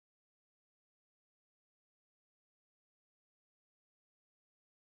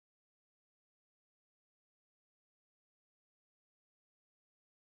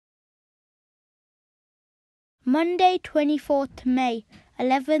Monday, 24th May,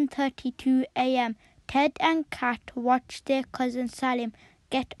 11:32 a.m. Ted and Kat watch their cousin Salim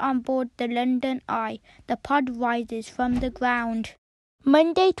get on board the London Eye. The pod rises from the ground.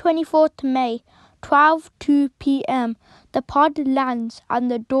 Monday, 24th May, 12:02 p.m. The pod lands and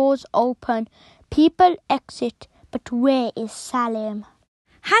the doors open. People exit, but where is Salim?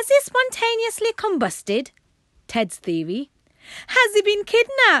 Has he spontaneously combusted? Ted's theory. Has he been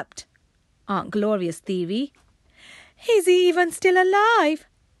kidnapped? Aunt Gloria's theory. Is he even still alive?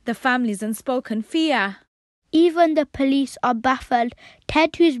 The family's unspoken fear. Even the police are baffled.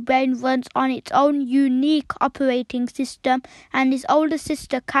 Ted, whose brain runs on its own unique operating system, and his older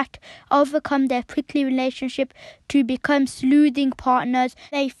sister Kat overcome their prickly relationship to become sleuthing partners.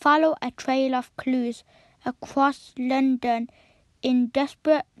 They follow a trail of clues across London in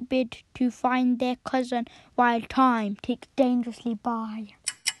desperate bid to find their cousin while time ticks dangerously by.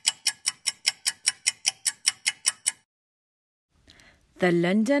 The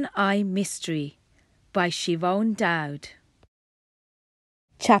London Eye Mystery by Siobhan Dowd.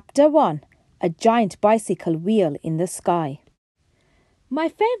 Chapter 1. A giant bicycle wheel in the sky. My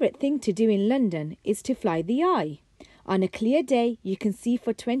favourite thing to do in London is to fly the Eye. On a clear day, you can see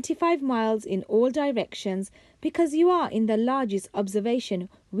for 25 miles in all directions because you are in the largest observation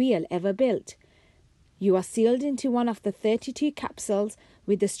wheel ever built. You are sealed into one of the 32 capsules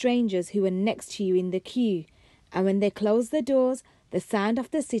with the strangers who are next to you in the queue, and when they close the doors, the sound of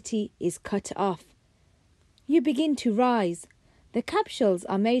the city is cut off. You begin to rise. The capsules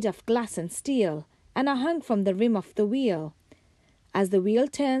are made of glass and steel and are hung from the rim of the wheel. As the wheel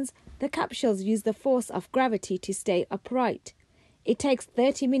turns, the capsules use the force of gravity to stay upright. It takes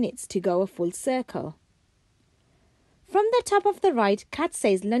 30 minutes to go a full circle. From the top of the right, Kat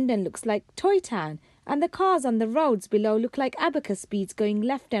says London looks like Toy Town, and the cars on the roads below look like abacus beads going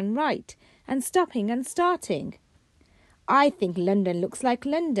left and right and stopping and starting. I think London looks like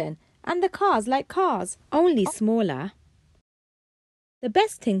London, and the cars like cars, only smaller. The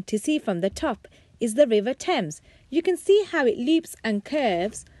best thing to see from the top is the River Thames. You can see how it loops and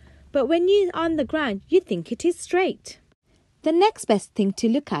curves, but when you're on the ground, you think it is straight. The next best thing to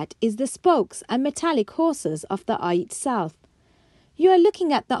look at is the spokes and metallic horses of the Eye itself. You are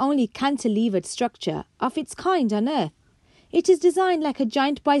looking at the only cantilevered structure of its kind on Earth. It is designed like a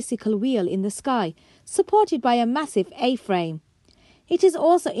giant bicycle wheel in the sky, supported by a massive A-frame. It is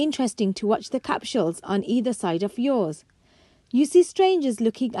also interesting to watch the capsules on either side of yours. You see strangers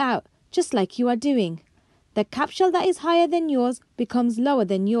looking out, just like you are doing. The capsule that is higher than yours becomes lower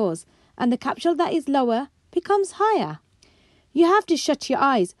than yours, and the capsule that is lower becomes higher. You have to shut your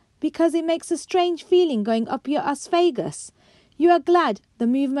eyes because it makes a strange feeling going up your esophagus. You are glad the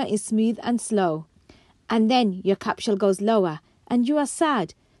movement is smooth and slow. And then your capsule goes lower, and you are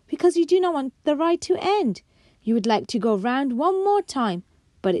sad because you do not want the ride to end. You would like to go round one more time,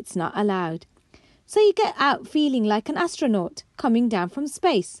 but it's not allowed. So you get out feeling like an astronaut coming down from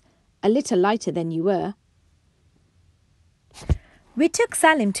space, a little lighter than you were. We took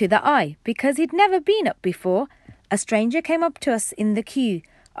Salim to the Eye because he'd never been up before. A stranger came up to us in the queue,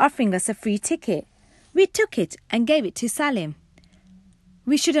 offering us a free ticket. We took it and gave it to Salim.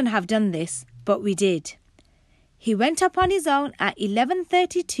 We shouldn't have done this, but we did. He went up on his own at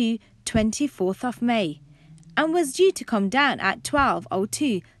 11:32, 24th of May, and was due to come down at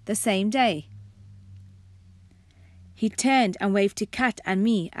 12:02 the same day. He turned and waved to Kat and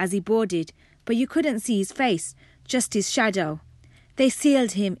me as he boarded, but you couldn't see his face, just his shadow. They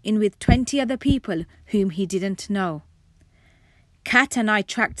sealed him in with 20 other people whom he didn't know. Kat and I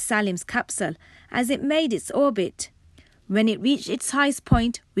tracked Salim's capsule as it made its orbit. When it reached its highest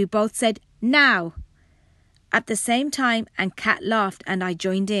point, we both said, "Now!" at the same time, and Kat laughed and I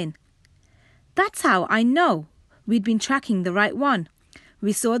joined in. That's how I know we'd been tracking the right one.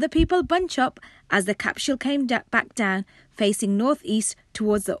 We saw the people bunch up as the capsule came back down, facing northeast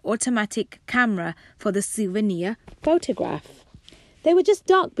towards the automatic camera for the souvenir photograph. They were just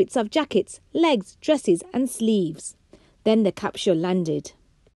dark bits of jackets, legs, dresses and sleeves. Then the capsule landed.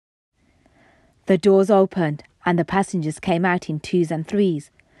 The doors opened and the passengers came out in twos and threes.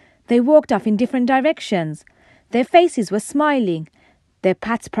 They walked off in different directions. Their faces were smiling. Their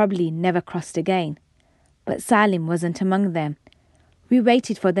paths probably never crossed again. But Salim wasn't among them. We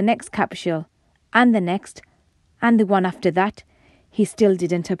waited for the next capsule, and the next, and the one after that. He still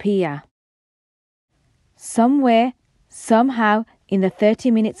didn't appear. Somewhere, somehow, in the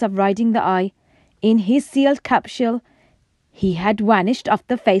 30 minutes of riding the Eye, in his sealed capsule, he had vanished off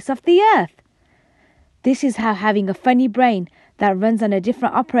the face of the earth. This is how having a funny brain that runs on a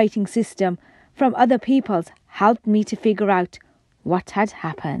different operating system from other people's helped me to figure out what had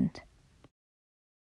happened.